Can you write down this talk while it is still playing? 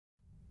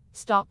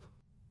Stop.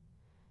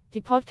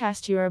 The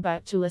podcast you are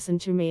about to listen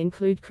to may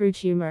include crude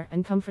humor,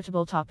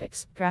 uncomfortable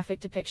topics, graphic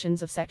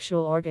depictions of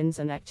sexual organs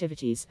and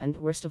activities, and,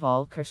 worst of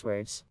all, curse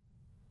words.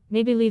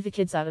 Maybe leave the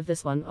kids out of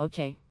this one,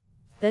 okay?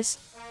 This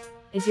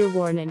is your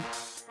warning.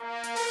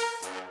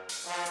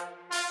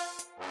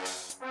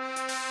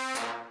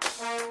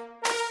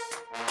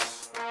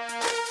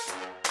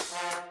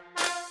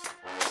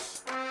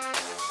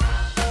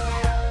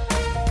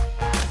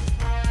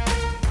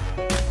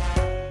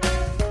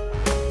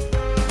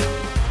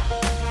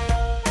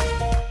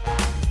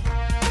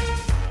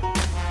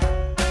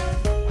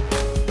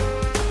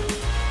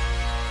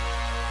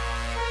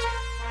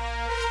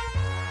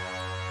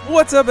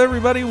 What's up,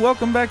 everybody?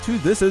 Welcome back to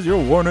This Is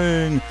Your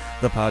Warning,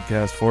 the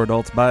podcast for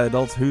adults by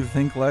adults who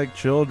think like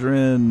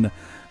children.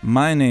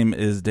 My name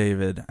is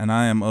David, and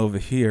I am over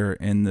here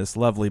in this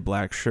lovely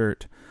black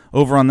shirt.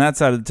 Over on that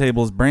side of the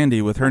table is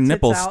Brandy with her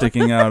nipples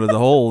sticking out of the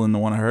hole in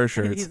one of her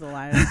shirts. He's a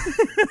liar.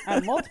 I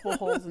have multiple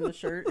holes in the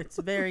shirt. It's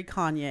very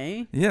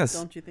Kanye. Yes.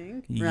 Don't you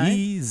think? Right?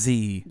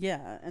 Yeezy.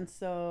 Yeah. And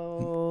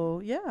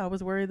so, yeah, I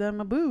was worried that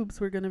my boobs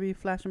were going to be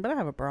flashing, but I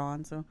have a bra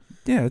on, so.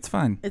 Yeah, it's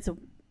fine. It's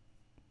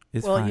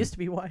fine. It used to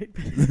be white.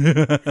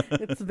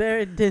 It's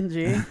very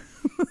dingy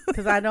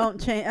because I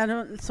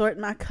don't sort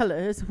my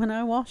colors when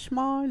I wash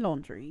my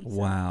laundry. So.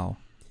 Wow.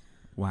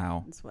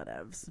 It's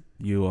whatevs.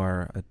 You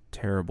are a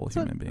terrible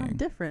human being. I'm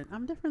different.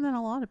 I'm different than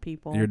a lot of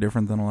people. You're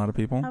different than a lot of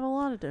people? I have a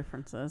lot of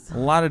differences. A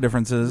lot of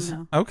differences.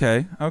 No.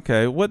 Okay.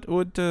 What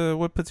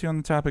puts you on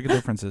the topic of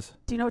differences?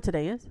 Do you know what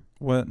today is?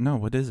 What? No,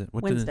 what is it?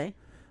 Wednesday.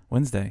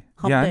 Wednesday.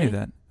 Hump yeah, day. I knew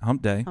that.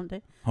 Hump day. Hump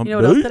day. Hump You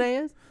know what day? else today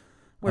is?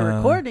 We're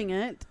recording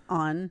it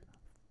on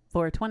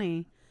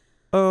 420.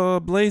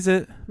 Blaze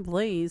it.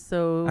 Blaze.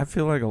 So I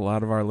feel like a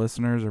lot of our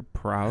listeners are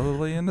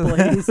probably into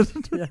Blaze.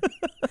 that.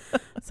 Yeah.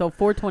 So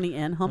 420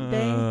 and Hump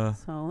Day.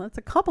 So that's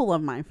a couple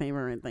of my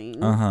favorite things.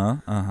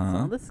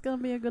 So this is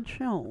gonna be a good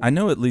show. I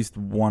know at least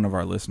one of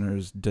our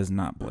listeners does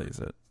not blaze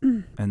it,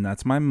 and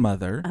that's my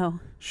mother. Oh,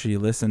 She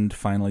listened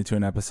finally to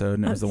an episode,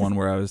 and it was the one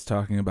where I was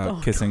talking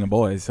about kissing God. a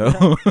boy.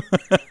 So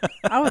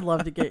I would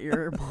love to get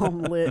your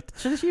mom lit.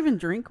 Should she even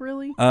drink?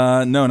 Really?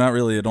 no, not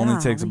really. It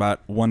only takes Golly.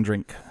 about one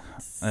drink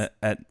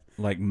at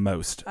like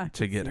most I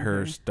to can get see her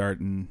her.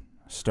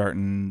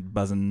 starting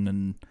buzzing,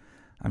 and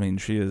I mean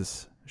she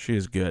is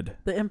good.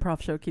 The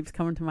improv show keeps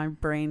coming to my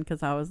brain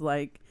because I was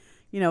like,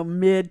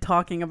 mid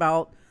talking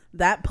about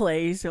that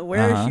place or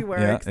where she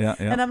works, Yeah.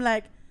 and I'm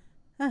like,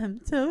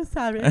 I'm so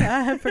sorry. I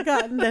have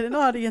forgotten that an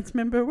audience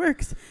member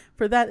works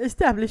for that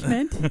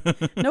establishment.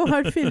 No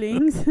hard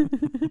feelings.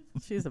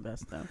 She's the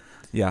best, though.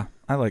 Yeah,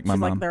 I like my She's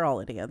mom. like they're all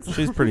idiots.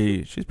 She's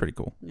pretty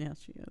cool. Yeah,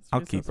 she is.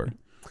 I'll She's keep so her. sweet.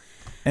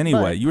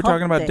 Anyway, But you were Hump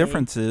talking about Day.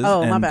 differences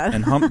Oh, my and, bad.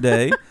 and Hump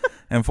Day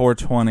and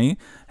 420.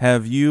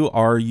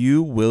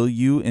 Will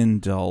you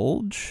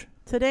indulge?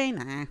 Today,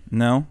 nah.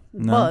 No.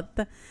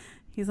 But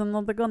he's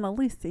not gonna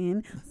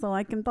listen, so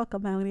I can talk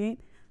about it.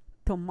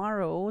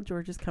 Tomorrow,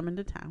 George is coming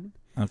to town.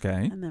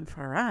 Okay. And then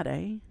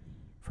Friday,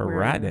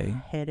 Friday.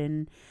 we're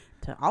heading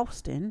to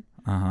Austin.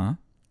 Uh-huh.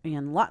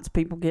 And lots of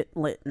people get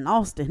lit in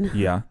Austin.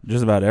 Yeah,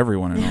 just about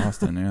everyone in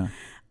Austin, yeah.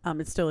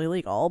 It's still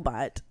illegal,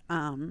 but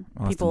Austin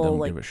people don't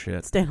like give a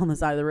shit. stand on the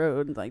side of the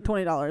road and like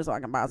 $20 so I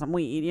can buy some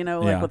weed,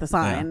 Yeah, with a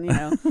sign,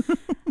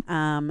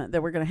 that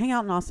we're gonna hang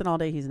out in Austin all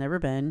day. He's never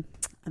been,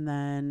 and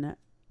then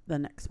the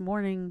next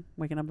morning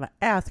waking up at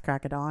ass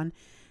crack of dawn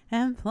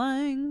and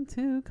flying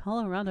to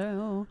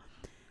Colorado.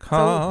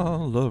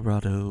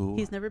 Colorado.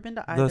 He's never been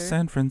to either. The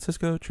San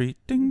Francisco treat.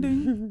 Ding,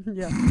 ding.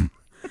 Yeah.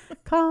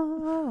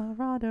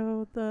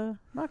 Colorado, the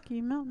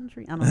Rocky Mountain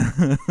tree. I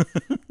don't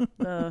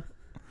know.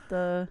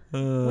 the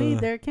weed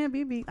there can't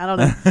be beat. I don't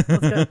know.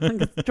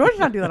 Let's go. George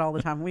and I do that all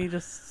the time. We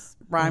just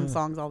rhyme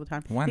songs all the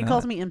time. Why He not?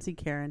 calls me MC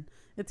Karen.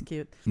 It's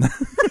cute.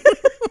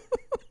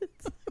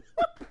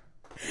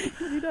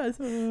 He does.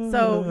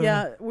 So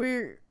yeah,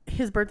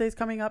 his birthday's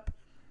coming up.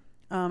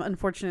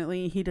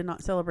 Unfortunately, he did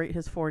not celebrate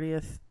his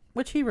 40th,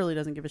 which he really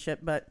doesn't give a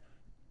shit. But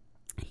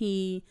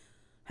he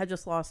had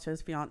just lost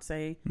his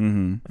fiance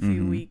a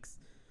few weeks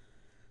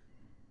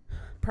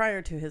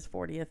prior to his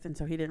 40th, and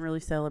so he didn't really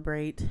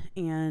celebrate.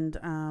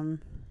 And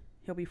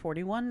he'll be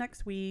 41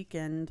 next week.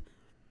 And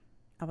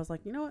I was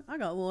like, you know what? I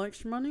got a little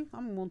extra money.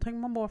 I'm gonna take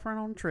my boyfriend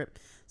on a trip.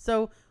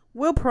 So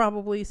we'll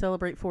probably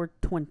celebrate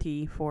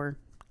 420 for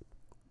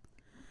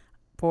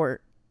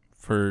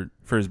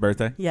his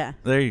birthday? yeah,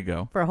 There you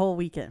go. for a whole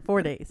weekend,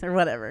 4 days or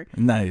whatever.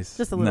 Nice.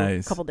 Just a little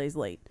nice. couple days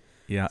late.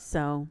 Yeah.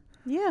 So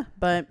yeah,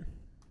 but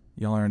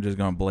Y'all aren't just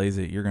going to blaze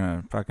it. You're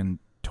going to fucking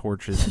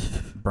torch it,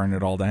 burn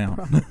it all down.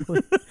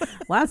 probably.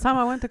 Last time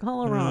I went to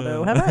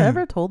Colorado, have I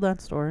ever told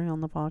that story on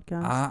the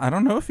podcast? I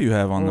don't know if you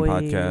have on the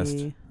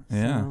podcast.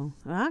 Yeah. So,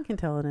 I can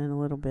tell it in a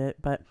little bit,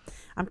 but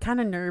I'm kind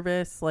of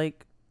nervous,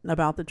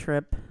 about the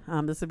trip.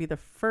 This would be the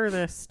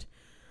furthest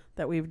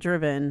that we've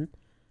ridden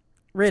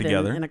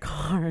Together? in a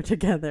car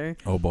together,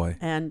 Oh, boy.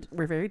 and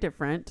we're very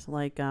different.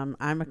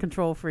 I'm a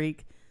control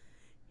freak.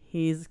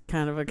 He's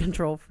kind of a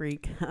control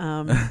freak.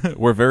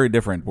 We're very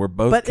different. We're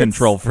both But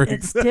control freaks.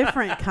 It's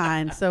different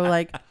kind. So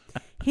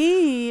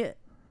he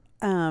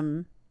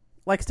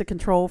likes to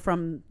control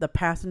from the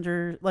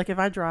passenger. Like if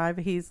I drive,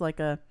 he's like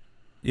a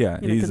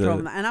he's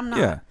controlling that. And I'm not.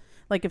 Yeah.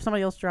 Like if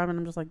somebody else driving,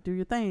 I'm just like, do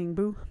your thing,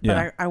 boo. Yeah.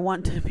 But I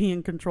want to be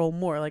in control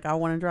more. Like I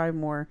want to drive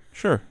more.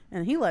 Sure.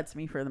 And he lets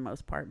me for the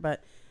most part.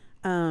 But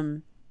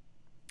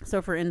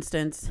so for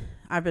instance,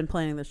 I've been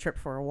planning this trip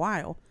for a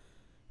while.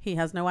 He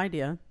has no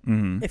idea.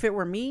 Mm-hmm. If it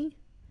were me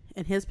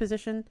in his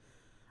position,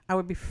 I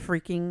would be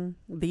freaking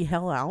the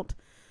hell out.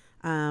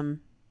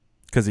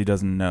 Because he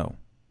doesn't know.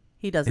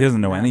 He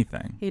doesn't know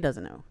anything. He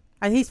doesn't know.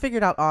 He's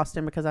figured out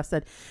Austin because I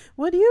said,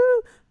 would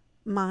you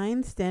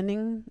mind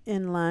standing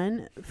in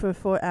line for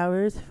 4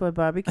 hours for a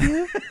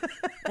barbecue?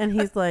 And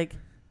he's like,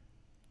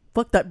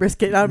 fuck that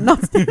brisket, I'm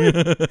not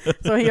standing.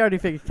 So he already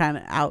figured kind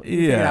of out,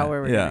 figured out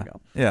where we're going to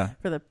go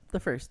for the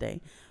first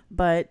day.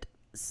 But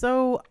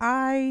so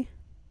I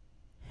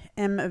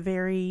am a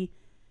very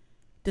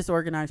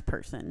disorganized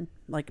person.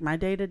 Like my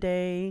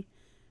day-to-day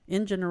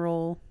in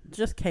general,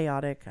 just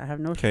chaotic. I have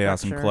no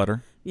chaos structure. And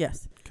clutter.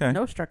 Yes. Okay.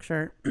 No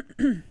structure.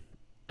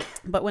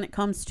 But when it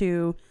comes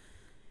to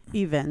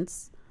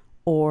events,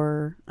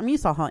 or I mean, you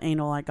saw how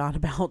anal I got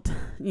about,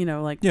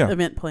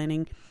 event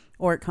planning,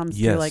 or it comes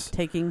to like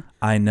taking.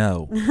 I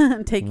know.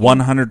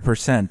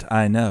 100%.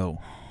 I know.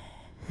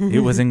 It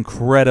was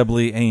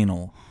incredibly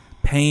anal,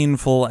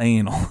 painful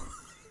anal.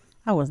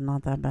 I was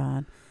not that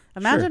bad.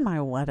 Imagine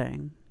my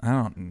wedding. I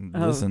don't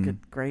listen.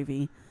 Good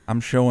gravy. I'm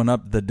showing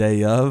up the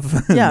day of.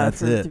 Yeah,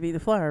 that's it. To be the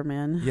flower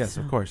man. Yes,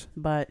 of course.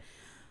 But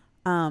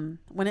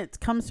when it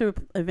comes to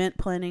event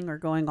planning or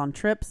going on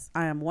trips,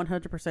 I am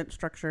 100%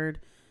 structured,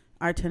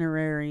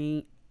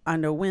 itinerary. I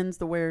know whens,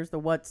 the wheres, the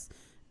whats,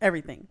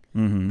 everything.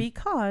 Mm-hmm.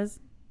 Because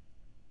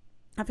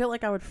I feel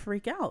like I would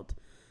freak out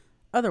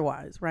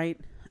otherwise, right?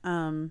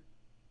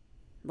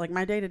 Like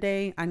my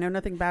day-to-day, I know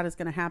nothing bad is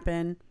going to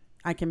happen.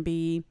 I can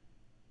be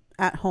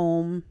at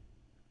home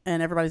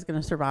and everybody's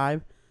going to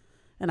survive.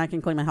 And I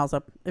can clean my house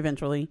up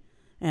eventually.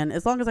 And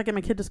as long as I get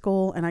my kid to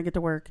school and I get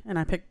to work and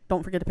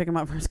don't forget to pick him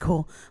up from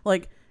school,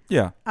 like,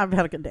 I've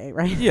had a good day,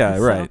 right? Yeah,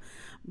 right.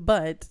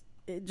 But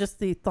just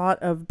the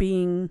thought of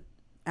being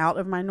out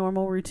of my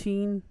normal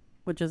routine,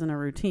 which isn't a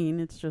routine,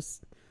 it's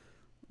just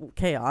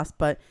chaos,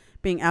 but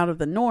being out of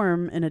the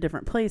norm in a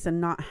different place and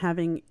not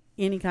having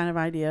any kind of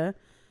idea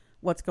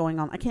what's going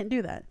on, I can't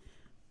do that.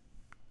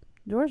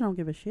 George don't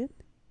give a shit.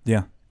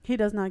 Yeah. He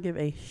does not give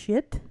a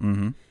shit.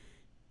 Mm-hmm.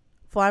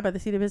 Fly by the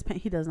seat of his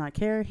pants. He does not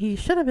care. He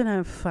should have been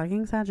a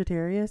fucking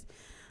Sagittarius.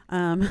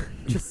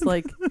 Just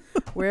like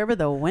wherever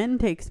the wind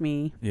takes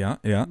me. Yeah,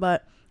 yeah.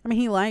 But, I mean,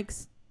 he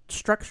likes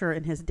structure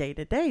in his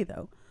day-to-day,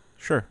 though.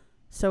 Sure.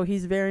 So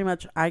he's very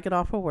much, I get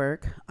off of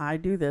work, I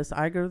do this,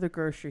 I go to the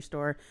grocery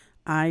store,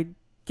 I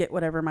get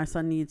whatever my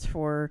son needs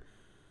for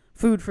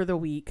food for the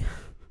week.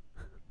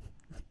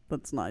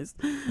 That's nice.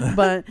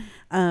 But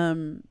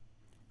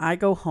I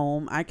go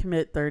home, I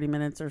commit 30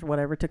 minutes or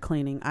whatever to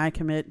cleaning, I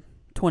commit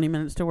 20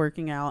 minutes to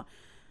working out,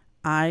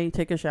 I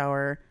take a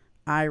shower,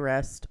 I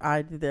rest,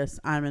 I do this,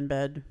 I'm in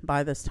bed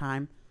by this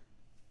time.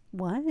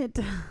 What?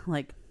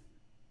 Like,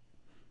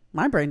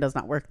 my brain does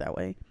not work that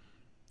way.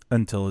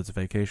 Until it's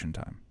vacation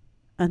time.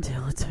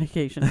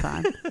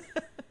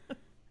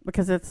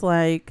 Because it's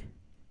like,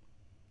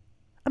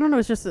 I don't know,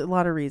 it's just a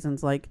lot of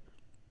reasons. Like,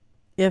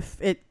 if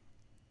it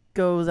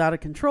goes out of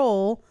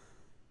control,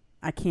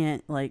 I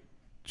can't, like,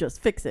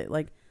 just fix it.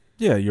 Like,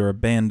 yeah, you're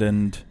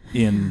abandoned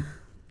in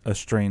a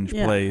strange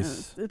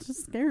place. It's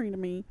just scary to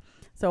me.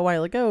 So a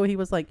while ago, he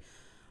was like,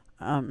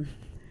 I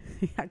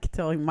could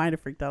tell he might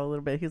have freaked out a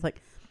little bit. He's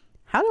like,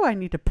 how do I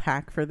need to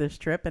pack for this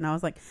trip? And I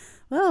was like,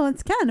 well,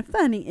 it's kind of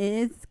funny.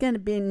 It's going to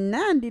be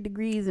 90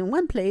 degrees in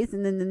one place,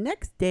 and then the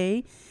next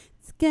day,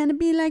 it's going to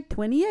be like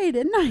 28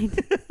 at night.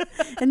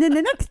 And then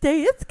the next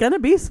day, it's going to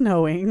be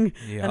snowing.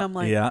 Yeah, and I'm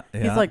like,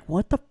 he's like,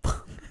 what the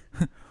fuck?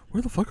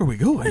 Where the fuck are we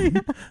going?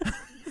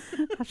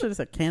 I should have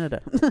said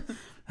Canada.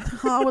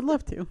 I would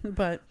love to.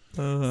 But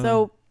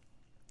so,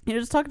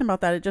 just talking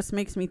about that, it just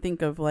makes me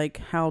think of like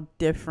how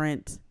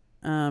different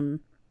I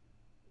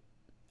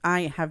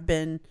have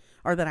been,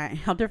 or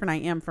how different I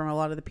am from a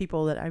lot of the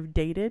people that I've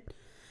dated.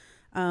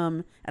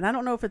 And I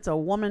don't know if it's a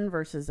woman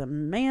versus a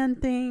man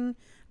thing,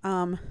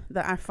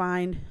 that I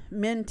find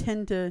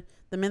the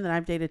men that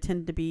I've dated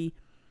tend to be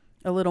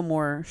a little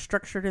more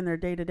structured in their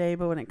day to day.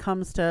 But when it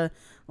comes to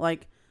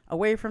like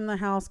away from the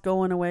house,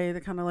 going away,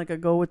 they're kind of like a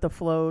go with the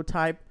flow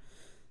type,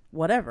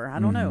 whatever. I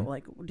don't know.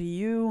 Like,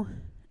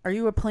 are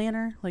you a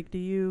planner? Like, do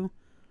you?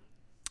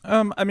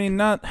 I mean,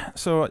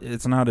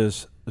 it's not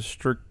as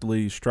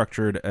strictly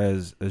structured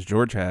as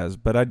George has,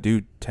 but I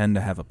do tend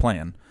to have a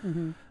plan,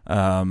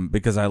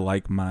 because I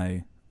like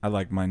my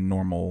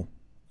normal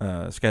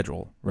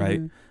schedule,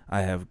 right?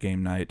 I have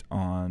game night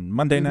on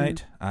Monday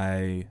night.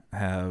 I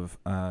have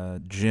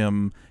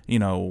gym,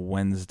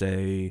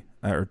 Wednesday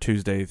or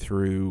Tuesday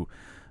through,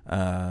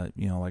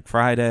 like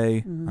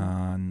Friday.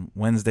 On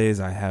Wednesdays,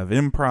 I have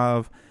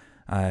improv.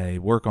 I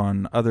work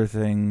on other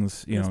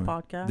things, this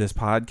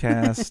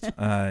podcast,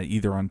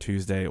 either on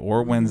Tuesday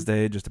or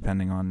Wednesday, just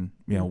depending on,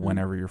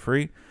 whenever you're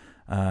free.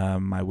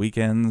 My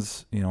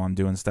weekends, I'm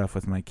doing stuff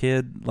with my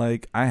kid.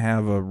 Like, I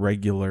have a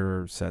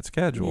regular set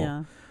schedule.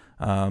 Yeah.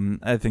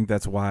 I think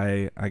that's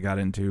why I got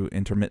into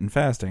intermittent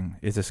fasting.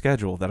 It's a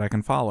schedule that I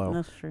can follow.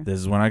 That's true. This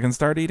is when I can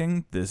start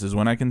eating. This is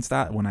when I can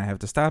stop. When I have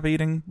to stop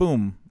eating,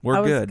 boom, we're I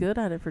was good. good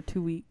at it for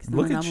 2 weeks.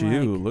 Look at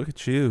you. Like, Look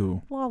at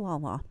you. la la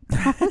la.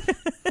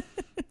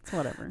 It's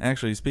whatever.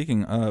 Actually,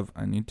 speaking of,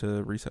 I need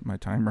to reset my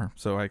timer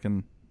so I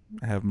can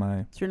have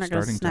my So you're not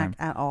going to starting snack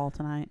time. at all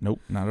tonight?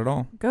 Nope, not at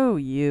all. Go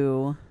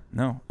you.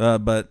 No.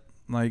 But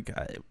like,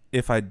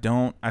 I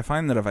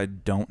find that if I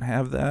don't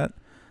have that,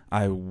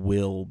 I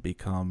will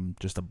become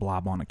just a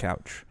blob on a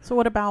couch. So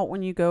what about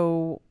when you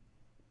go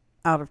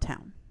out of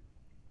town?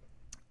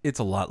 It's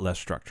a lot less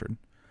structured.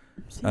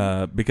 See,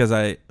 Because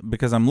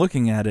I'm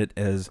looking at it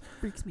as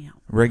freaks me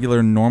out.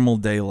 regular normal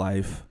day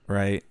life,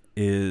 right?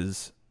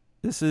 This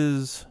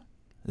is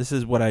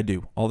what I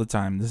do all the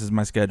time. This is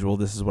my schedule.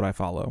 This is what I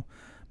follow.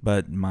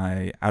 But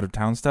my out of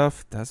town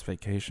stuff, that's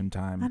vacation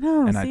time. I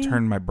know. And see? I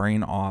turn my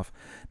brain off.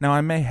 Now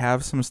I may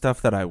have some stuff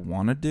that I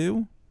want to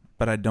do,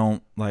 but I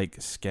don't like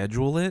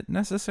schedule it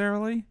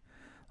necessarily.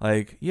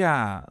 Like,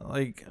 yeah,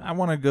 like I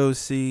want to go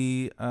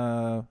see if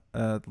I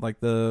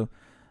go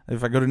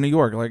to New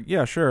York, like,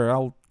 yeah, sure,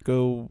 I'll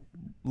go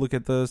look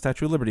at the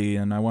Statue of Liberty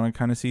and I want to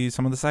kind of see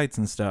some of the sights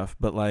and stuff,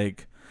 but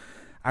like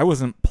I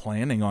wasn't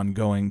planning on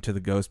going to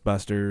the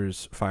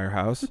Ghostbusters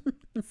firehouse.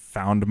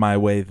 Found my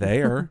way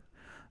there.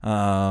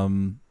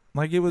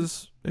 Like it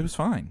was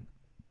fine.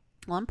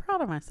 Well, I'm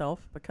proud of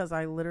myself because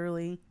I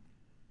literally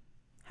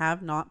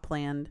have not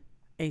planned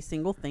a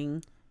single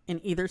thing in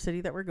either city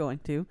that we're going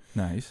to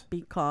Nice.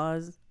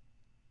 because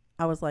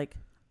I was like,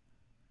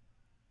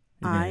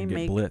 You're gonna I get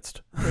make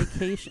blitzed.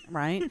 vacation,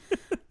 right?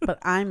 But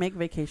I make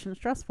vacation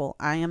stressful.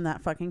 I am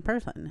that fucking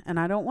person and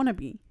I don't want to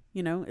be,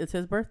 it's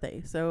his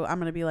birthday. So I'm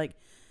going to be like,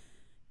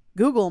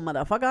 Google,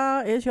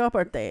 motherfucker, it's your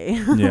birthday.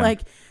 Yeah.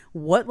 Like,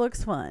 what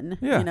looks fun?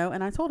 Yeah.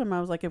 And I told him,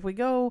 I was like, if we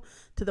go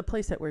to the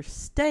place that we're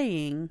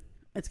staying,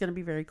 it's going to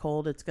be very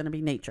cold. It's going to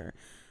be nature.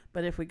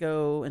 But if we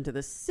go into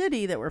the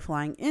city that we're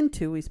flying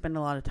into, we spend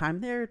a lot of time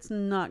there. It's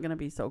not going to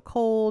be so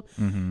cold.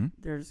 Mm-hmm.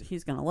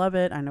 He's going to love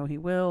it. I know he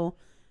will.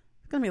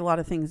 There's going to be a lot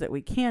of things that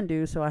we can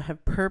do. So I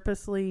have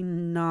purposely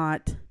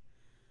not,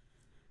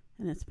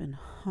 and it's been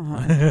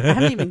hard. I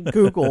haven't even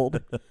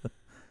Googled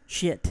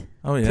shit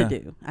to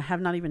do. I have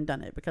not even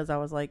done it because I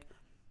was like,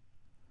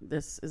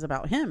 this is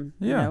about him,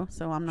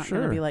 so I'm not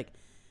going to be like,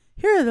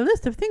 here are the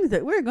list of things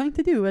that we're going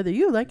to do, whether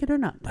you like it or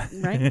not,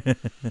 right?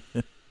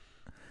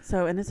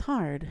 So, and it's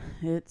hard.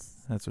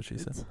 That's what she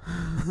said.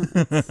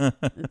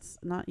 It's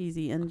not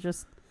easy. And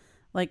just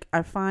like,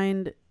 I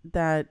find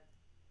that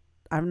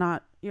I'm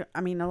not,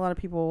 I mean, a lot of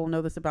people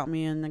know this about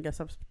me and I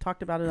guess I've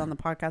talked about it on the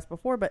podcast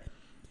before, but,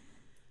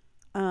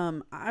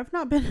 I've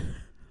not been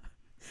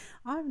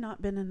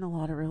in a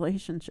lot of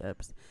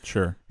relationships.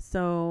 Sure.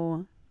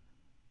 So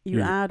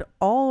you add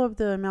all of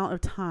the amount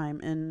of time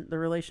in the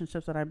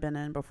relationships that I've been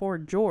in before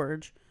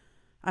George,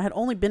 I had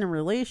only been in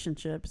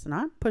relationships, and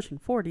I'm pushing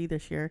 40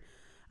 this year.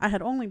 I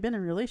had only been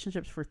in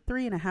relationships for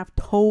 3.5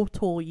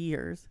 total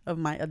years of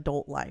my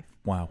adult life.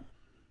 Wow.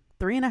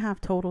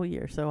 3.5 total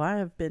years. So I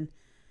have been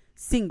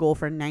single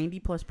for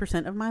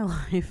 90+% of my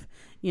life,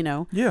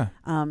 Yeah.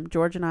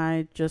 George and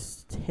I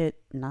just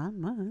hit 9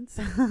 months.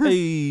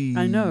 Hey.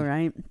 I know,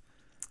 right?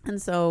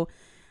 And so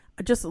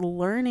just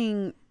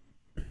learning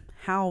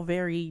how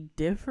very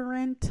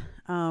different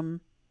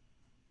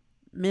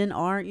men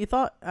are. I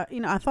thought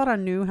I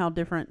knew how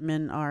different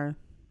men are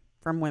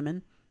from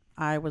women.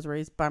 I was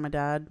raised by my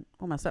dad.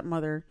 Well, my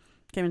stepmother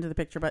came into the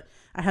picture, but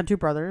I had 2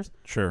 brothers.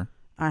 Sure.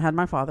 I had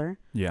my father.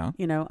 Yeah.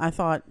 I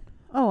thought,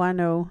 I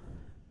know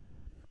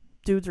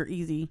dudes are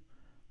easy.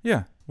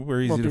 Yeah.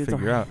 We're easy to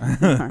figure out.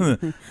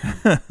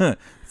 out.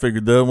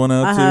 Figured that one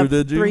out too,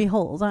 did you? 3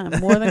 holes. I'm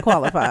more than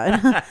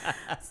qualified.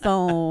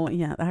 So,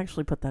 yeah, I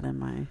actually put that in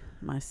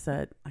my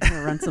set. I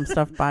can run some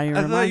stuff by you.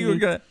 I thought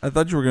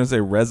you were gonna say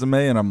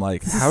resume, and I'm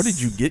like, how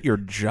did you get your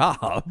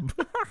job?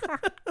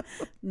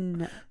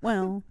 No,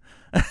 well,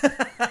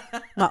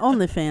 my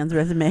OnlyFans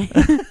resume.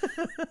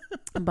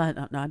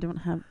 But no,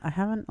 I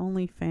haven't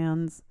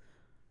OnlyFans.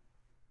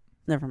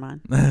 Never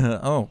mind. I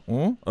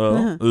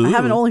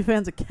have an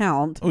OnlyFans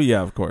account. Oh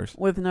yeah, of course.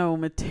 With no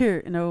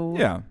material.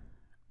 Yeah.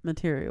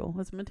 Material.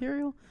 What's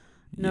material?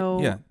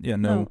 No.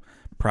 No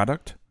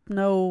product.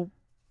 No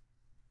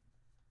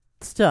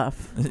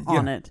stuff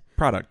on it.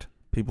 Product.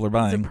 People are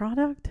buying. Is it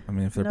product? I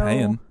mean, if they're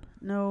paying.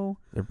 No.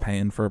 They're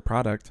paying for a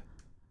product.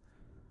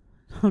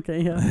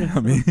 Okay, yeah. I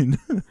mean,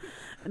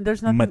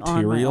 there's nothing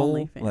material. On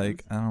my OnlyFans.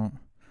 Like I don't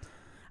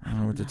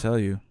know what to tell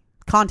you.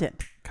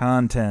 Content.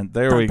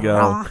 There we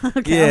go.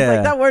 Okay, yeah. I was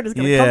like, that word is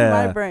going to come to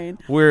my brain.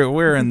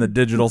 We're in the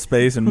digital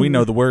space, and we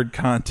know the word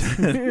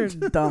content. You're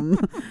dumb.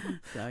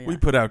 So, yeah. We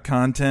put out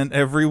content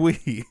every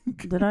week.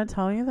 Did I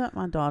tell you that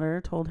my daughter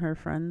told her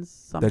friends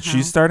somehow that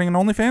she's starting an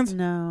OnlyFans?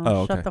 No. Oh,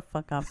 okay. Shut the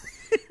fuck up.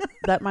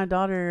 That my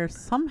daughter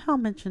somehow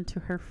mentioned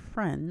to her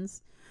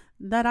friends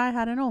that I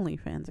had an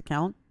OnlyFans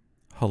account.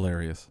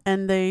 Hilarious.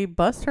 And they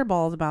bust her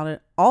balls about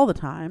it all the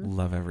time.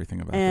 Love everything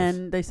about this.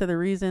 And they said the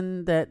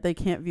reason that they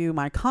can't view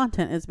my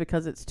content is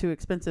because it's too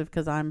expensive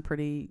because I'm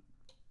pretty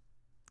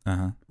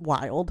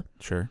wild.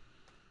 Sure.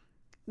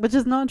 Which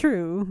is not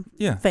true.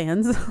 Yeah.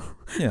 Fans.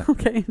 Yeah.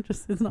 Okay.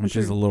 Just it's not Which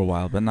true. is a little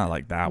wild, but not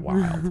like that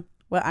wild.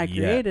 Well, I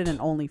created an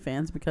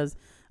OnlyFans because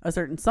a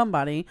certain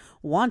somebody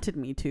wanted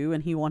me to,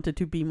 and he wanted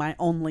to be my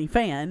only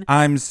fan.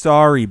 I'm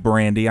sorry,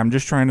 Brandy. I'm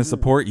just trying to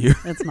support you.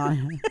 It's not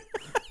him.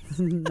 It's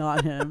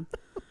not him.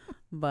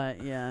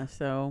 But yeah,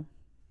 so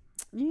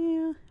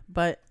yeah.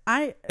 But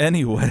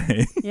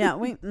Anyway. yeah,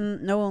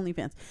 no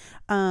OnlyFans.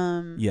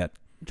 Yet.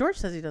 George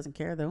says he doesn't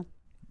care though.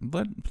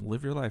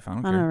 Live your life. I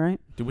don't I care. know, right?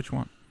 Do what you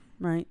want.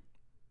 Right.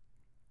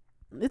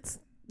 It's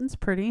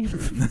pretty.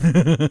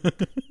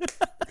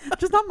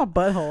 Just not my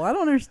butthole. I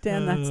don't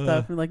understand that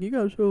stuff. Like, you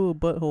gotta show a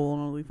butthole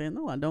on OnlyFans.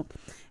 No, I don't.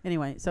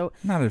 Anyway, so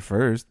not at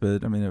first,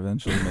 but I mean,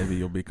 eventually, maybe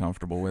you'll be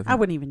comfortable with it. I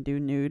wouldn't even do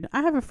nude.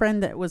 I have a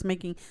friend that was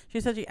making.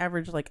 She said she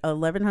averaged like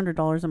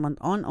 $1,100 a month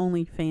on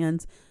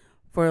OnlyFans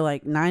for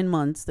like 9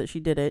 months that she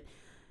did it,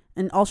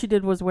 and all she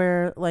did was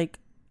wear like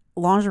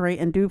lingerie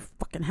and do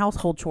fucking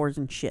household chores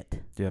and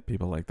shit. Yeah,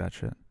 people like that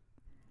shit.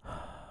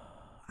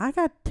 I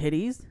got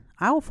titties.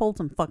 I will fold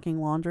some fucking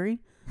laundry.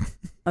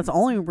 That's the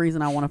only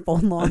reason I want to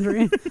fold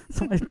laundry.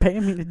 Somebody's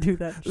paying me to do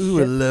that Ooh,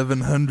 shit.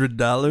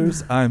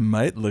 $1,100. I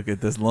might look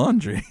at this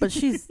laundry. But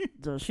she's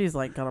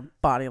like got a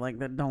body like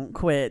that don't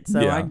quit.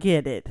 So Yeah. I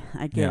get it.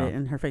 Yeah.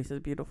 And her face is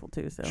beautiful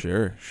too. So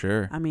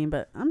Sure. I mean,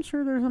 but I'm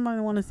sure there's somebody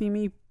that want to see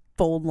me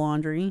fold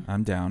laundry.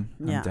 I'm down.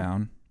 Yeah. I'm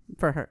down.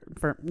 For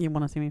you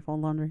want to see me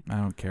fold laundry? I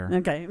don't care.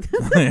 Okay.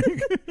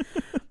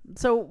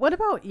 So what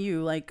about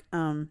you? Like,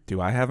 Do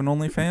I have an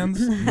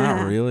OnlyFans?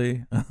 Not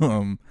really.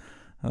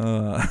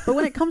 But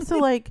when it comes to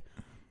like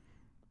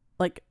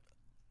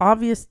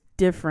obvious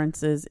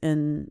differences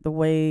in the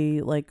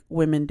way like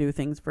women do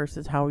things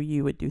versus how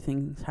you would do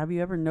things, have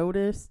you ever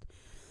noticed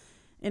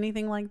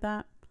anything like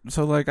that?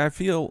 So like I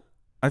feel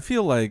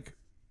like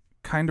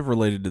kind of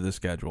related to the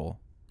schedule,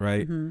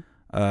 right?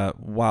 Mm-hmm.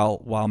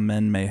 While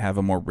men may have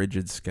a more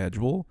rigid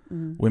schedule,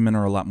 women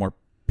are a lot more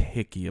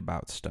picky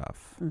about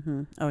stuff.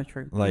 Mm-hmm. Oh,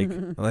 true.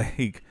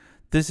 Like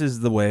this is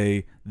the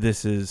way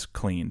this is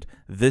cleaned.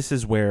 This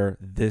is where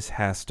this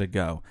has to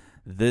go.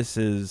 This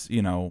is,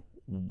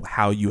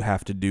 how you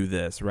have to do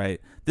this,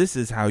 right? This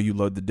is how you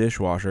load the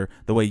dishwasher.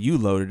 The way you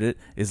loaded it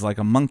is like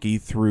a monkey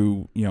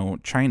threw,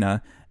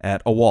 China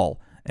at a wall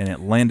and it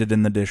landed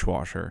in the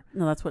dishwasher.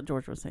 No, that's what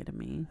George would say to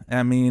me.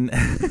 I mean,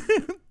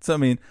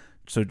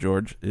 so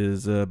George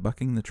is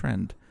bucking the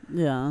trend.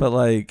 Yeah. But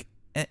like,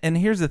 and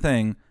here's the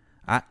thing,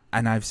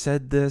 I've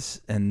said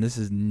this, and this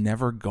has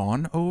never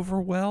gone over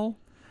well.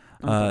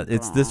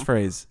 It's this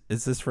phrase.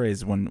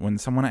 When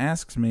someone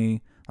asks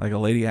me, like a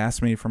lady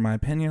asks me for my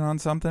opinion on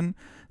something,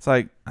 it's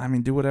like, I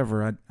mean, do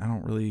whatever. I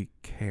don't really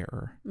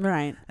care.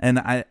 Right. And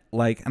I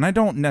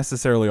don't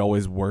necessarily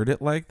always word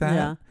it like that.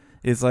 Yeah.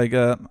 It's like,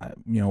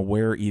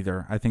 wear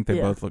either. I think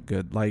they both look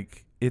good.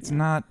 Like, it's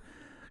not,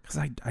 because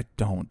I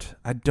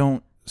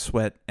don't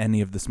sweat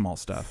any of the small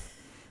stuff.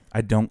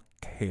 I don't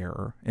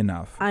care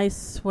enough. I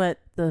sweat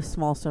the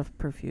small stuff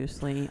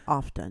profusely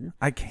often.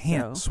 I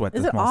can't sweat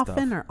the small small stuff.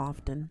 Is it often or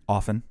often?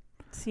 Often.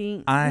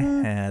 See, I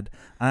had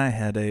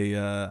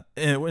a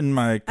in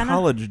my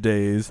college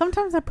days.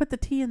 Sometimes I put the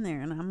tea in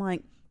there, and I'm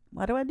like,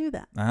 why do I do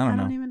that? I don't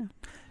know. I don't even know.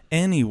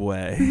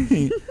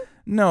 Anyway,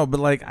 no, but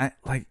like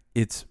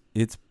it's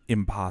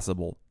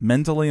impossible,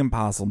 mentally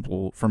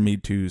impossible for me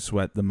to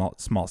sweat the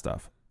small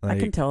stuff. Like, I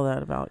can tell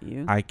that about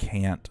you. I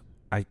can't.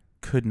 I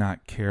could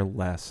not care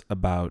less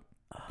about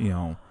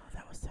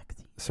that was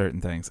sexy.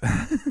 Certain things.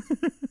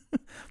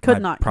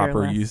 Could not care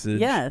proper less.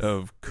 usage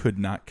of could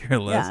not care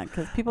less. Yeah,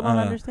 because people don't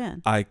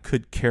understand. I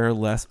could care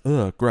less.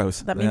 Ugh,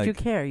 gross. That means you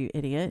care, you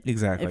idiot.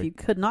 Exactly. If you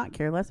could not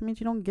care less, it means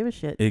you don't give a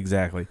shit.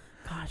 Exactly.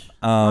 Gosh,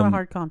 not a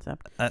hard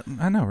concept.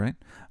 I know, right?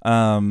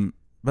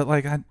 But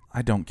like,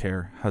 I don't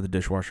care how the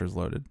dishwasher is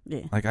loaded.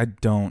 Yeah. Like, I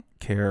don't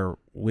care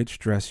which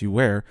dress you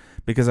wear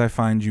because I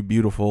find you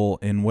beautiful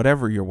in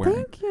whatever you're wearing.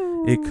 Thank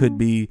you. It could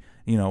be,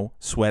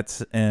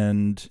 sweats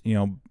and,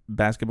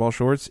 basketball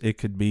shorts. It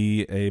could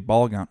be a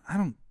ball gown. I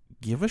don't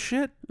give a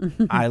shit.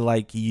 I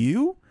like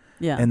you.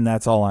 Yeah. And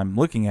that's all I'm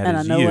looking at and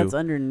is I know you. what's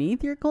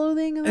underneath your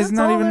clothing. And it's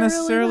not even that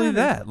necessarily really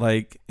that.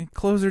 Like,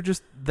 clothes are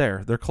just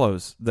there. They're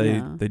clothes.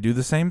 They do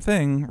the same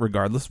thing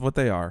regardless of what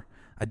they are.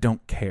 I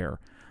don't care.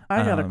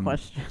 I got a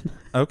question.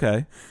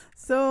 Okay.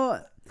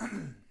 So,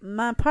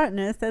 my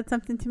partner said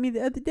something to me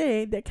the other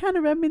day that kind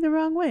of rubbed me the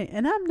wrong way,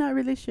 and I'm not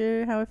really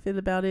sure how I feel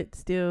about it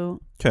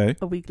still. Okay.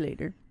 A week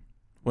later.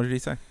 What did he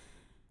say?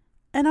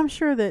 And I'm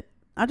sure that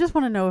I just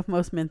want to know if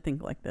most men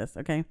think like this,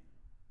 okay?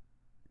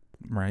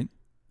 Right.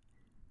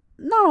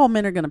 Not all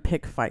men are going to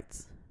pick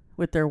fights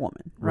with their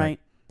woman, right?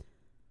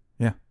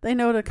 Yeah. They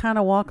know to kind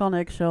of walk on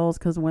eggshells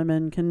because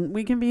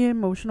we can be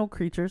emotional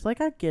creatures.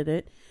 Like, I get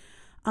it.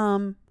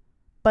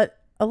 But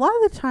a lot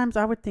of the times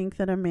I would think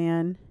that a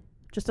man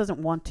just doesn't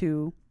want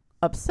to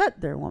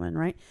upset their woman,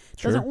 right?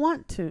 Sure. Doesn't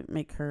want to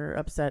make her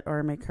upset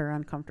or make her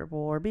uncomfortable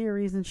or be a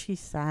reason she's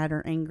sad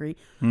or angry.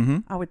 Mm-hmm.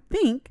 I would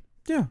think.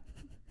 Yeah.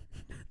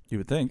 You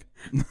would think.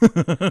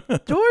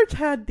 George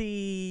had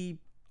the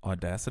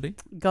audacity,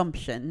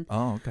 gumption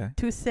okay,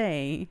 to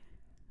say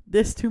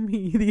this to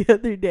me the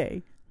other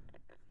day.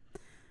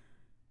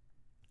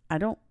 I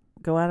don't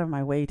go out of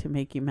my way to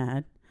make you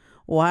mad.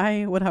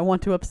 Why would I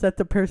want to upset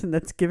the person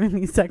that's giving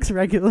me sex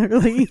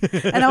regularly?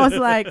 And I was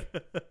like,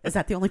 is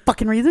that the only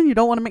fucking reason you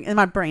don't want to make... In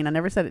my brain, I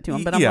never said it to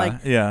him, but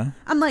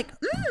I'm like,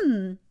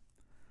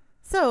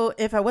 so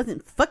if I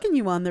wasn't fucking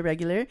you on the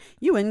regular,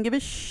 you wouldn't give a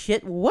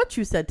shit what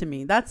you said to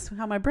me. That's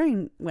how my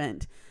brain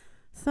went.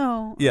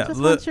 So yeah,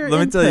 let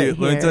me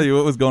tell you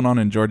what was going on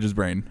in George's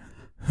brain.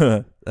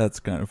 That's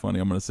kind of funny.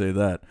 I'm going to say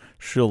that.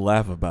 She'll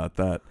laugh about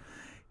that.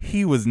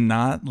 He is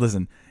not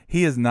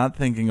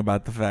thinking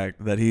about the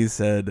fact that he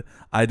said,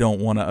 I don't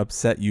want to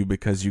upset you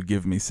because you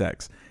give me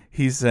sex.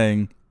 He's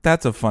saying,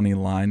 that's a funny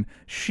line.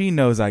 She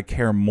knows I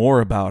care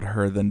more about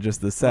her than just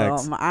the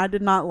sex. I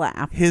did not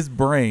laugh. His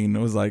brain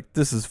was like,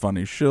 this is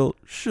funny. She'll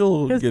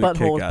his get a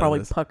kick butthole was out probably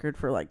of this. puckered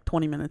for like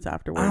 20 minutes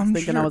afterwards, I'm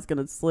thinking sure. I was going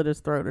to slit his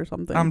throat or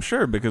something. I'm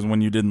sure, because when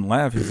you didn't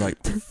laugh, he was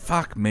like,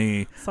 fuck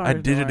me. Sorry, I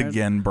did it George.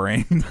 again,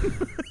 brain.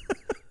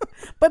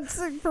 But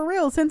for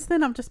real, since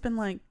then, I've just been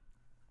like,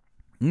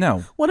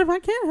 No. what if I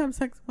can't have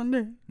sex one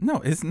day?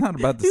 No, it's not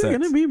about the He's sex.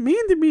 going to be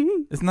mean to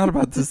me. It's not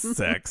about the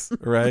sex,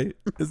 right?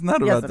 It's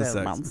not about the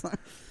sex.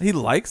 He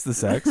likes the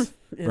sex,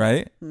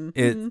 right?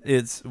 Mm-hmm.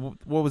 It's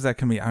what was that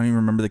comedian? I don't even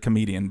remember the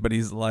comedian, but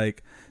he's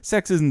like,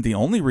 sex isn't the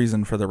only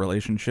reason for the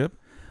relationship.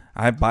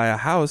 I buy a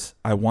house,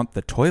 I want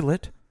the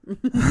toilet.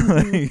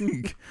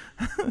 Like,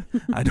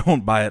 I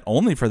don't buy it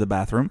only for the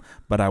bathroom,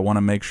 but I want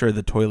to make sure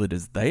the toilet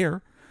is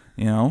there,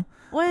 you know?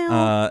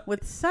 Well,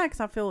 with sex,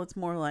 I feel it's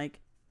more like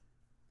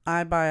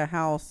I buy a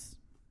house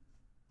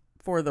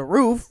for the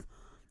roof.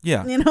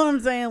 Yeah. You know what I'm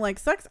saying? Like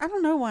sex, I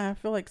don't know why I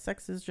feel like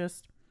sex is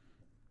just,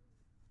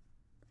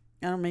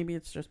 I don't know, maybe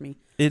it's just me.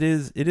 It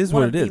is what it is.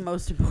 One of the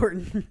most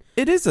important.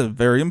 It is a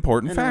very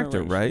important in a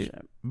factor, right?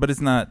 relationship. But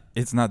it's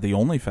not the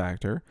only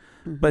factor.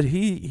 Mm-hmm. But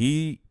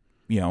he,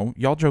 you know,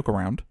 y'all joke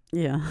around.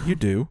 Yeah. You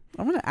do.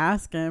 I'm going to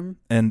ask him.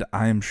 And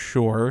I am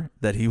sure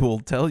that he will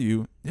tell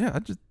you, yeah, I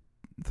just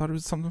thought it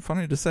was something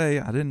funny to say.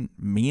 I didn't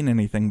mean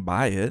anything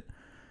by it.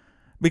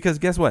 Because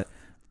guess what?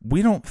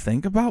 We don't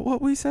think about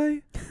what we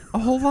say a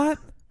whole lot.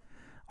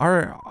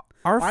 Our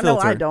filter, know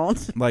I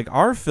don't. Like,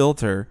 our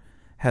filter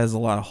has a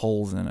lot of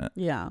holes in it.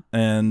 Yeah.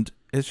 And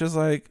it's just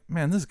like,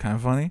 man, this is kind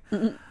of funny.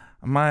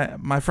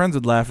 My friends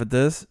would laugh at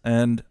this,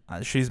 and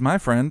she's my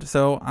friend,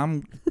 so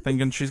I'm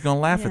thinking she's going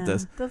to laugh at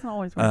this. It doesn't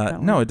always work that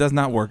way. No, it does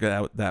not work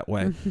out that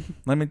way.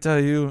 Let me tell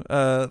you,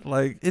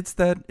 like, it's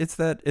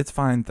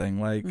fine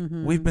thing. Like,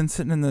 we've been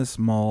sitting in this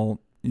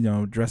small, you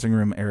know, dressing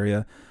room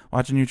area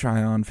watching you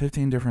try on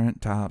 15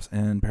 different tops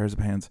and pairs of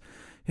pants.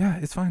 Yeah,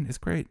 it's fine. It's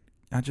great.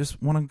 I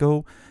just want to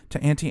go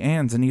to Auntie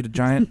Anne's and eat a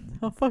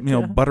giant,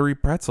 buttery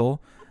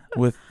pretzel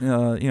with,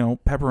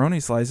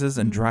 pepperoni slices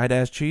and dried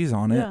ass cheese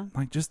on it. Yeah.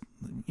 Like, just,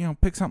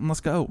 pick something. Let's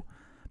go.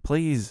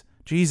 Please.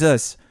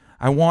 Jesus.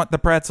 I want the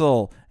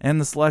pretzel and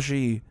the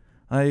slushie.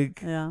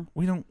 Like, yeah.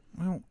 we don't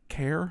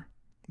care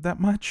that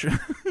much.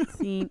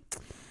 See,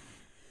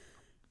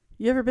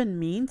 you ever been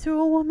mean to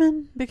a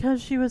woman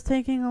because she was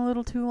taking a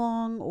little too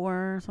long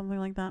or something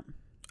like that?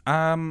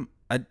 I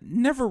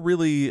never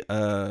really,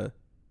 Well,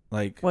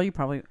 you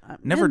probably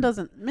never.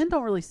 Men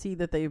don't really see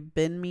that they've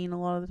been mean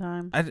a lot of the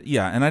time.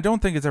 And I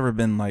don't think it's ever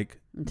been like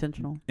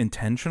intentional.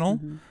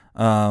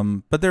 Mm-hmm.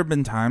 But there have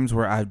been times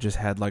where I've just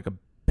had like a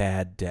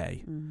bad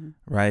day,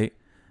 right?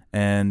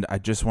 And I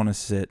just want to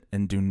sit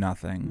and do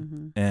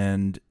nothing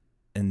and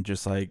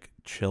just like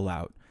chill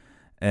out.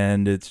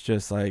 And it's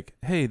just like,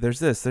 hey, there's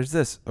this.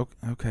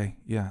 Okay,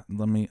 yeah,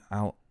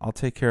 I'll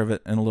take care of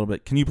it in a little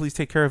bit. Can you please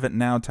take care of it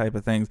now? Type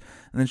of things.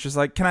 And it's just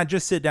like, can I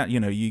just sit down?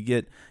 You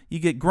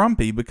get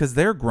grumpy because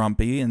they're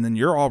grumpy, and then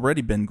you're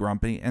already been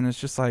grumpy, and it's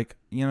just like,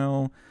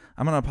 I'm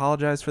gonna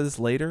apologize for this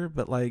later,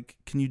 but like,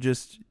 can you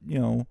just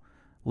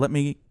let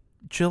me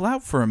chill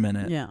out for a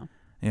minute? Yeah.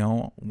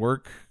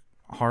 Work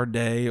hard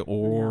day,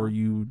 or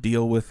you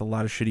deal with a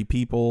lot of shitty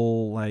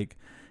people, like.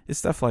 It's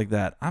stuff like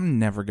that. I'm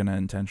never going to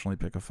intentionally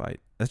pick a fight.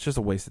 That's just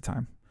a waste of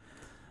time.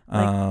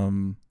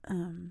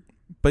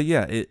 But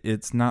yeah,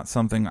 it's not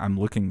something I'm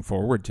looking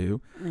forward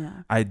to. Yeah.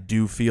 I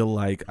do feel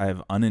like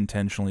I've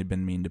unintentionally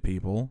been mean to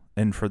people.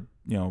 And for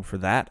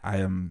that, I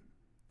am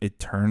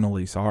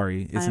eternally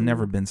sorry. It's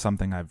never been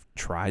something I've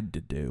tried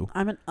to do.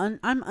 I'm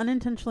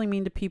unintentionally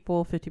mean to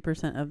people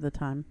 50% of the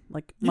time.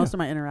 Like most of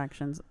my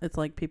interactions, it's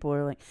like people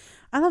are like,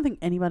 I don't think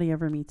anybody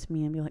ever meets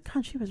me and be like,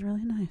 God, she was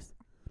really nice.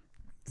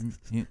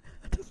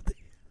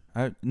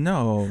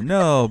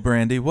 No,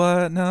 Brandy,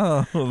 what?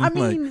 No. I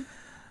mean,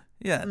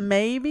 yeah,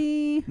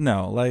 maybe.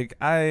 No, like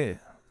I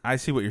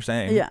see what you're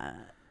saying. Yeah.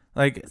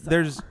 Like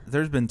there's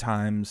been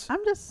times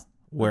I'm just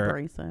where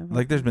abrasive.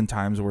 Like there's been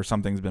times where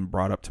something's been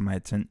brought up to my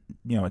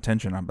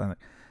attention. I'm like,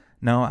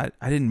 no,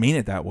 I didn't mean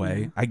it that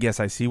way. Yeah. I guess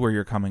I see where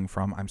you're coming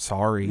from. I'm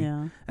sorry.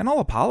 Yeah. And I'll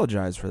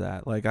apologize for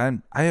that. Like, I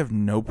have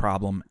no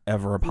problem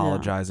ever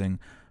apologizing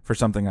for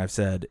something I've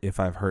said if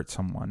I've hurt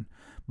someone.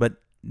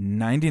 But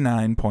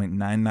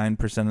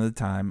 99.99% of the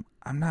time,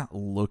 I'm not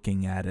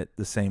looking at it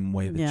the same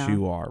way that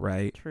you are,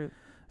 right? True.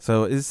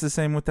 So it's the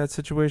same with that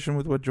situation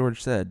with what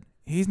George said.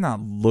 He's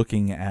not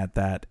looking at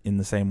that in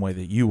the same way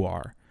that you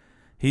are.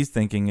 He's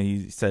thinking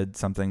he said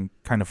something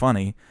kind of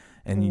funny.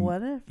 And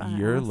what if I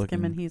ask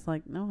him and he's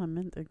like, "No, I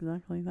meant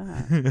exactly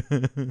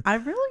that." I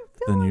really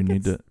feel then like you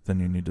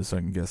need to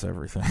second guess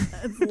everything.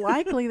 It's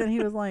likely that he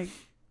was like,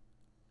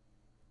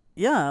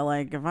 "Yeah,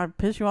 like if I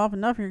piss you off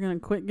enough, you're gonna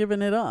quit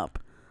giving it up."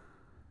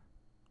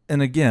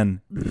 And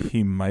again,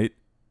 he might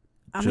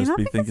just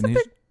be thinking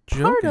he's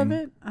joking. Part of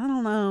it, I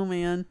don't know,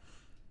 man.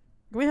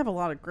 We have a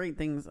lot of great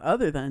things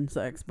other than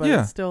sex, but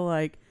it's still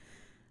like,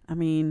 I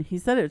mean, he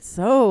said it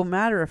so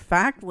matter of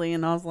factly,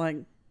 and I was like.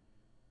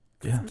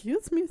 Yeah.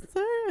 Excuse me,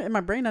 sir. In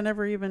my brain, I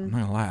never even. I'm not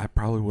gonna lie. I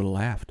probably would have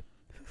lauged.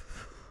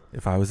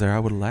 If I was there, I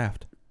would have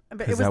laughed.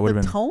 But it was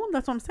the tone.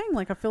 That's what I'm saying.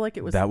 Like, I feel like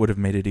it was. That would have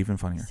made it even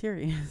funnier.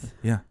 Serious.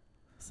 Yeah.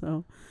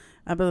 So,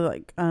 I was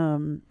like,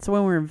 so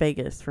when we were in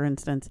Vegas, for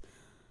instance,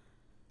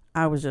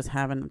 I was just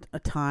having a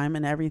time,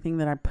 and everything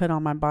that I put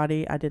on my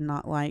body, I did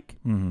not like.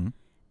 Mm-hmm.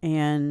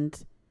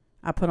 And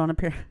I put on a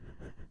pair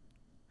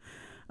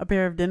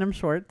of denim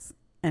shorts,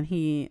 and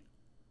he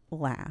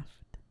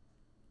laughed.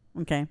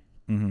 Okay.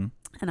 Mm-hmm.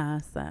 And I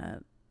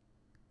said,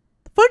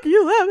 "The fuck are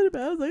you laughing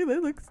about?" I was like, "They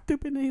look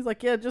stupid." And he's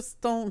like, "Yeah, just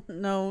don't.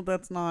 No,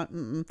 that's not."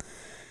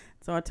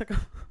 So I took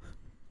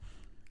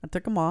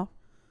them off.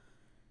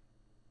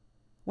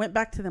 Went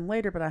back to them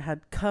later, but I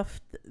had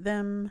cuffed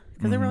them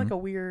because they were like a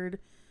weird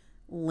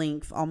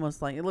length,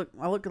 almost like I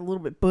look a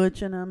little bit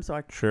butch in them. So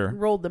I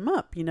rolled them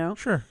up, you know.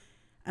 Sure.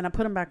 And I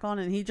put them back on,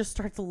 and he just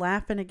starts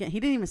laughing again. He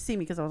didn't even see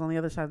me because I was on the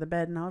other side of the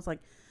bed, and I was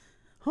like,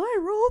 I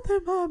rolled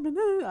them up, and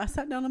then I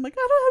sat down. I'm like,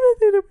 I don't have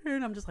anything to wear,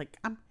 and I'm just like,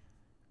 I'm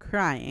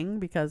crying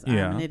because I'm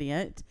an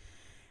idiot.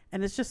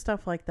 And it's just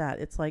stuff like that.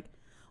 It's like,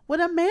 would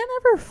a man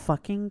ever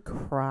fucking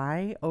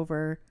cry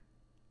over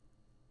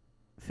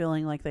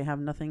feeling like they have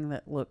nothing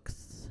that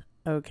looks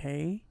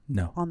okay?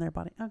 No. On their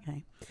body?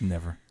 Okay.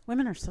 Never.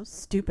 Women are so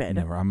stupid.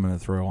 Never. I'm gonna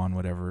throw on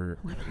whatever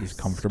is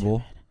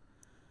comfortable,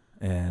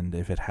 and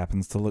if it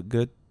happens to look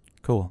good,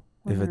 cool.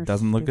 If it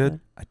doesn't look good,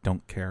 I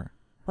don't care.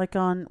 Like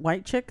on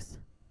White Chicks.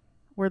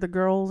 Where the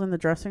girl's in the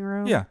dressing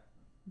room. Yeah.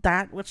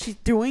 That, what she's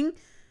doing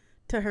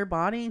to her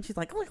body. And she's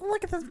like,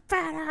 look at this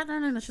fat ass.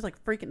 And she's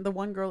like freaking, the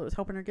one girl that was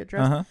helping her get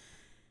dressed. Uh-huh.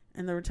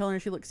 And they were telling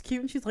her she looks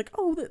cute. And she's like,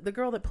 oh, the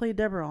girl that played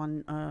Deborah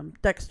on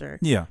Dexter.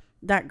 Yeah.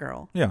 That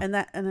girl. Yeah. And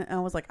I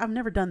was like, I've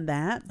never done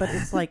that. But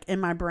it's like in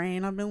my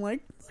brain, I've been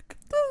like, look at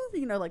this,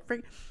 you know, like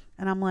freak.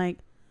 And I'm like,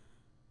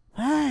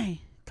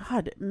 hey,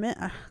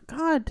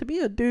 God, to be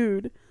a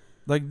dude.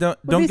 Like don't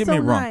get me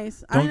wrong.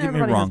 Nice. Don't get me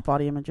wrong. Has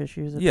body image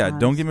issues. Yeah,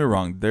 don't get me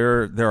wrong.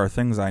 There are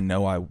things I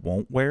know I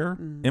won't wear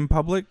in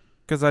public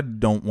because I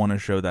don't want to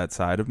show that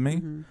side of me.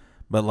 Mm-hmm.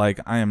 But like,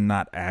 I am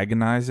not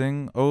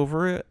agonizing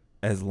over it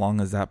as long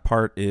as that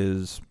part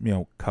is, you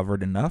know,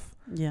 covered enough.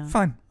 Yeah,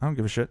 fine. I don't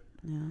give a shit.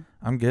 Yeah,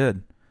 I'm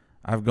good.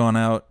 I've gone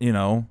out, you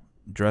know,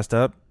 dressed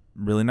up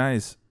really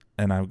nice,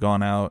 and I've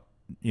gone out,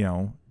 you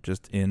know,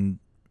 just in,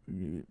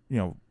 you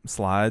know,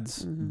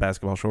 slides,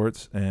 basketball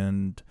shorts,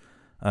 and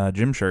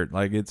gym shirt.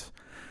 Like it's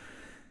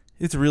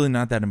really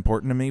not that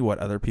important to me what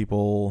other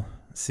people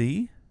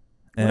see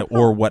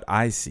or what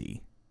I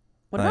see.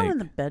 What about in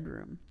the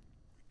bedroom?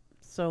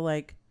 So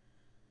like,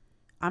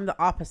 I'm the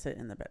opposite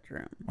in the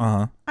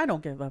bedroom. I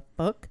don't give a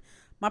fuck.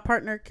 My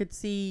partner could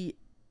see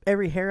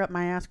every hair up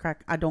my ass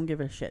crack. I don't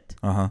give a shit.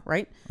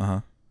 Right?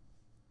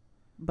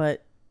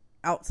 But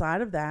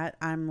outside of that,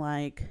 I'm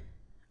like,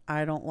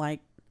 I don't like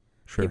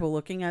people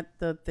looking at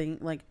the thing.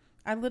 Like,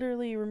 I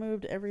literally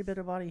removed every bit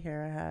of body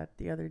hair I had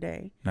the other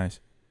day. Nice.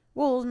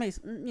 Well, it was,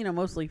 you know,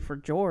 mostly for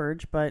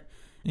George, but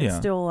it's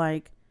still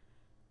like,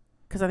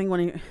 because I think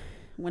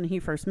when he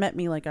first met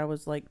me, like I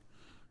was like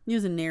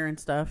using Nair and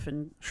stuff,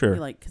 and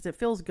like, because it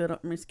feels good.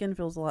 My skin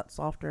feels a lot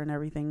softer and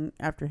everything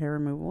after hair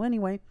removal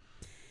anyway.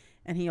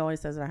 And he always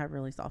says that I have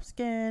really soft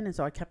skin, and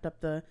so I kept up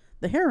the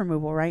hair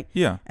removal, right?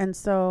 Yeah. And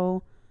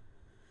so,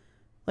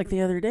 like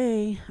the other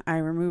day, I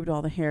removed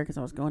all the hair because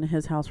I was going to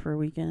his house for the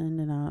weekend,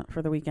 and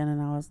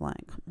I was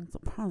like, "What's the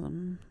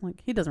problem?"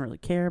 Like, he doesn't really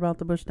care about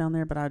the bush down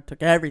there, but I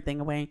took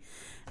everything away,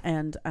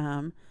 and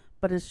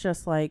but it's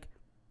just like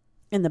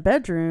in the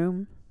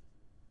bedroom,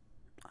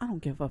 I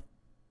don't give a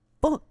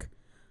fuck.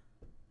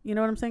 You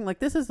know what I'm saying? Like,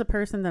 this is the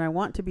person that I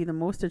want to be the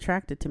most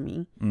attracted to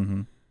me.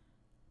 Mm-hmm.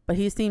 But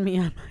he's seen me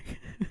at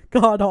my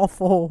god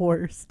awful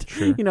worst.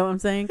 Sure. You know what I'm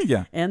saying?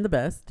 Yeah. And the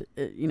best,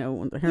 you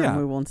know, the hair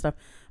removal and stuff.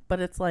 But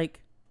it's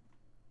like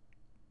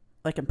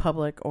in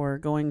public or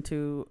going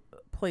to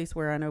a place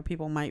where I know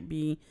people might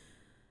be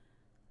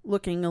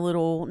looking a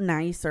little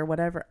nice or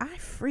whatever. I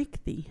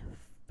freak the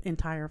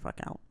entire fuck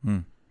out.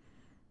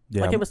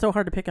 Yeah. Like, it was so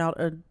hard to pick out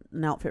an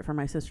outfit for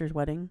my sister's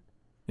wedding.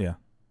 Yeah.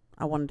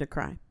 I wanted to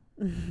cry.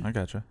 I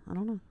gotcha. I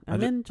don't know.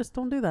 Men just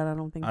don't do that, I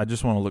don't think. I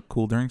just want to look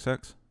cool during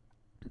sex.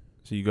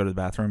 So you go to the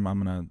bathroom,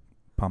 I'm going to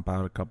pump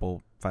out a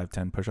couple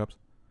 5-10 push-ups.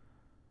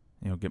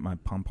 Get my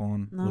pump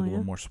on, look a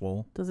little more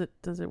swole. Does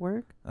it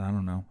work? I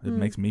don't know. It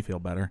makes me feel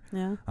better.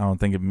 Yeah. I don't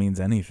think it means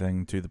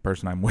anything to the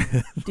person I'm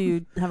with. Do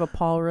you have a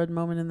Paul Rudd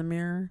moment in the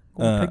mirror?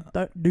 Take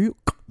that dick.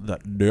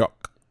 That dick.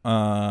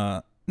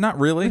 Not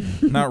really.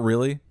 Not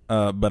really.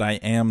 But I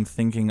am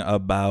thinking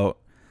about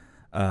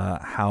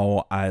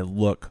how I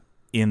look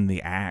in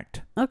the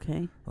act.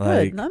 Okay.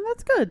 Like, good. No,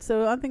 that's good.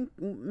 So I think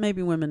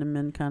maybe women and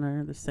men kind of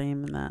are the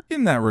same in that.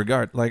 In that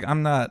regard. Like,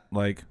 I'm not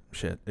like,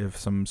 shit, if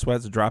some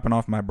sweat's dropping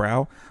off my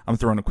brow, I'm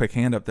throwing a quick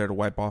hand up there to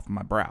wipe off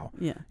my brow.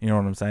 Yeah. You know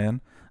what I'm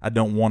saying? I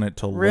don't want it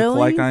to Really? look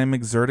like I'm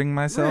exerting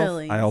myself.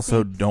 Really? I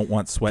also See, don't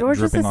want sweat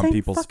George is dripping the on same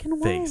people's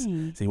fucking face.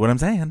 way. See what I'm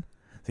saying?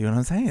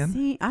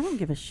 See, I don't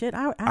give a shit.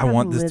 I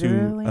want this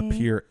to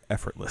appear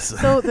effortless.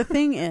 So the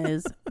thing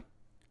is,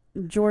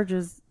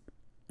 George's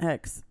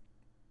ex,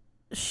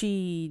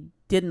 she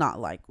did not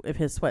like if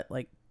his sweat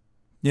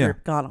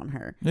drip got on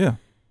her. Yeah.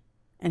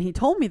 And he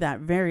told me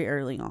that very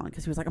early on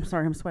because he was like, "I'm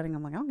sorry, I'm sweating."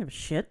 I'm like, "I don't give a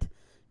shit.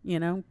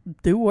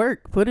 Do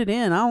work, put it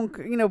in. I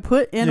don't,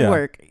 put in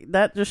work.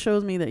 That just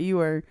shows me that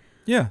you're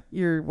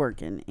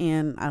working."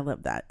 And I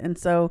love that. And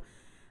so,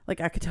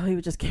 I could tell he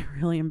would just get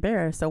really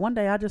embarrassed. So one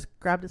day I just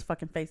grabbed his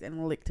fucking face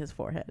and licked his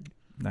forehead.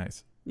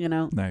 Nice.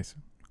 Nice.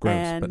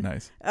 Gross, but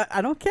nice.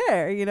 I don't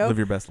care, Live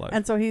your best life.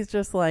 And so he's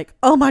just like,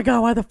 "Oh my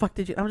God, why the fuck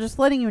did you?" I'm just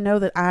letting you know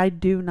that I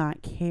do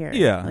not care.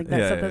 Yeah.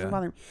 That stuff doesn't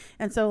bother me.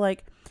 And so I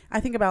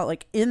think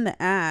about in the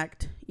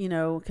act,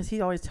 because he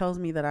always tells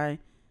me that I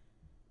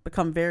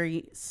become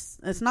it's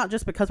not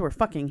just because we're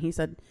fucking. He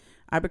said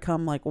I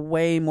become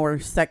way more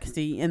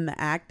sexy in the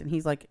act, and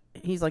he's like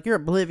you're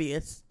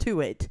oblivious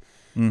to it.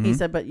 Mm-hmm. He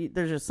said, but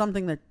there's just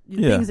something that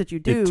things that you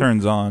do. It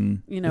turns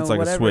on. It's like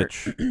whatever. a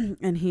switch.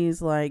 And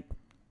he's like,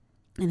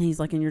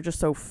 and you're just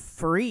so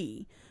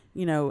free,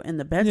 in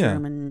the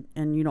bedroom,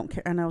 and you don't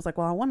care. And I was like,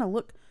 well, I want to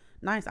look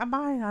nice. I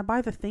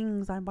buy the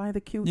things, I buy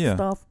the cute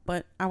stuff,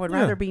 but I would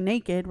rather be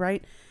naked,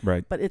 right?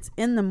 Right. But it's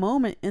in the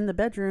moment in the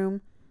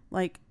bedroom,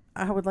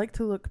 I would like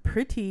to look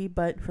pretty,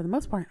 but for the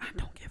most part, I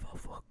don't give a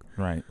fuck.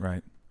 Right.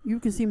 You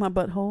can see my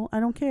butthole,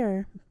 I don't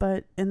care.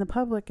 But in the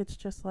public, it's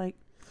just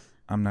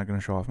I'm not going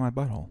to show off my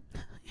butthole.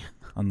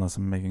 Unless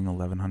I'm making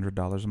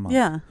 $1,100 a month.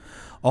 Yeah.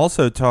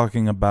 Also,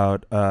 talking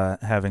about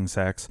having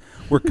sex,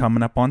 we're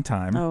coming up on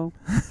time. Oh.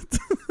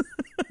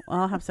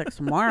 I'll have sex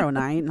tomorrow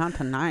night, not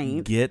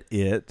tonight. Get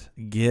it.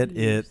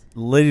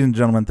 Ladies and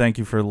gentlemen, thank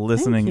you for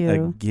listening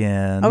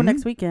again. Oh,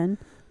 next weekend.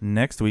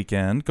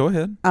 Go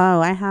ahead.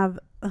 Oh,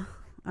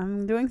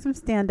 I'm doing some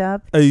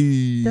stand-up.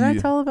 Did I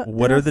tell about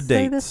what are the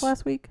dates? This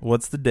last week?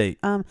 What's the date?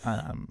 I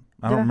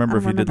don't remember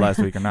if you did last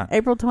week or not.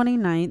 April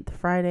 29th,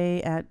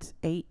 Friday at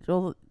 8.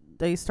 Well,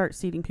 they start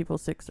seating people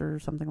 6 or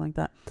something like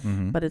that.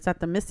 Mm-hmm. But it's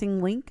at the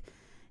Missing Link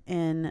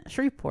in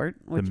Shreveport.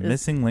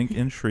 Missing Link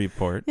in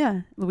Shreveport.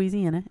 Yeah,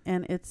 Louisiana.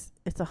 And it's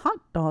a hot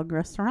dog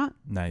restaurant.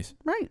 Nice.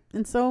 Right.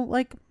 And so,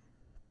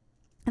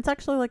 it's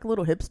actually a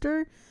little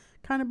hipster,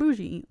 kind of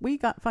bougie. We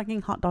got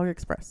fucking Hot Dog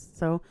Express.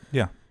 So,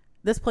 yeah.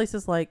 This place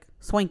is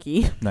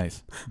swanky.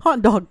 Nice.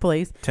 Hot dog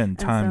place. 10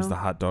 times the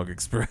Hot Dog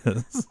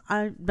Express.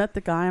 I met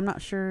the guy. I'm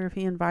not sure if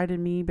he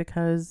invited me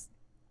because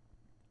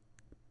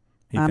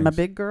I'm a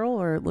big girl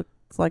or it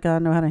looks like I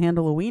know how to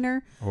handle a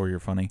wiener. Or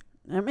you're funny.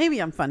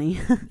 Maybe I'm funny.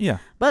 Yeah.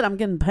 But I'm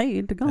getting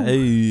paid to go.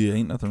 Hey,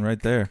 ain't nothing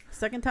right there.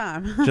 Second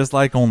time. Just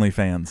like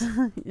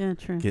OnlyFans. Yeah,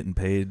 true. Getting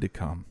paid to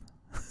come.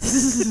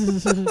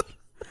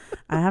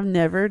 I have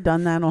never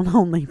done that on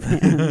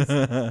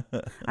OnlyFans.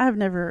 I have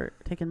never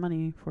taken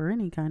money for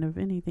any kind of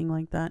anything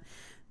like that.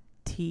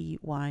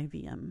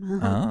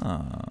 TYVM.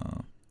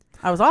 Oh.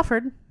 I was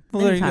offered.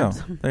 Well, there you go.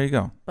 There you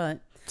go. But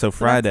so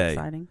Friday.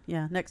 That's exciting.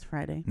 Yeah, next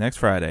Friday. Next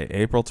Friday,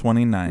 April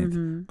 29th.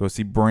 Mm-hmm. Go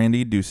see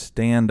Brandy do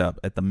stand-up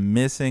at the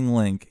Missing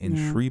Link in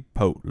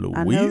Shreveport,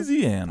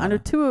 Louisiana. I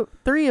know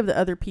 3 of the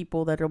other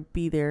people that will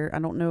be there. I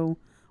don't know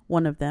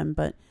one of them,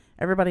 but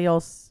everybody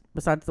else,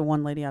 besides the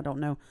one lady I don't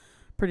know,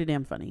 pretty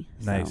damn funny.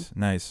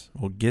 Nice.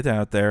 Well, get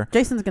out there.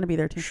 Jason's going to be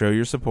there too. Show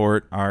your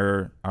support.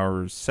 Our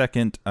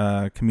second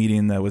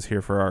comedian that was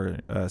here for our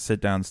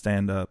sit-down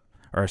stand-up,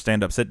 or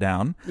stand-up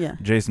sit-down,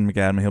 Jason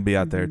McAdam, he'll be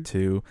out there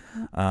too.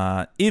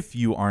 If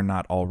you are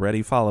not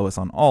already, follow us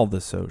on all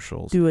the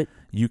socials. Do it.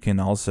 You can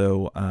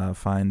also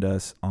find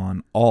us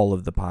on all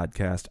of the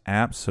podcast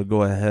apps, so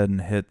go ahead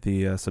and hit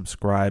the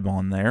subscribe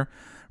on there.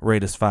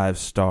 Rate us 5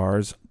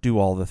 stars. Do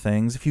all the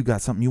things. If you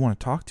got something you want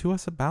to talk to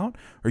us about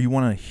or you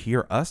want to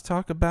hear us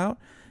talk about,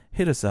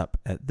 hit us up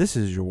at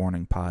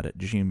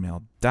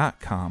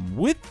thisisyourwarningpod@gmail.com.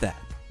 With that,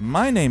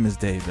 my name is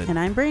David. And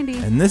I'm Brandy.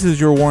 And this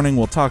is Your Warning.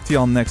 We'll talk to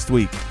y'all next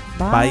week.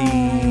 Bye.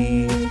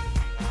 Bye.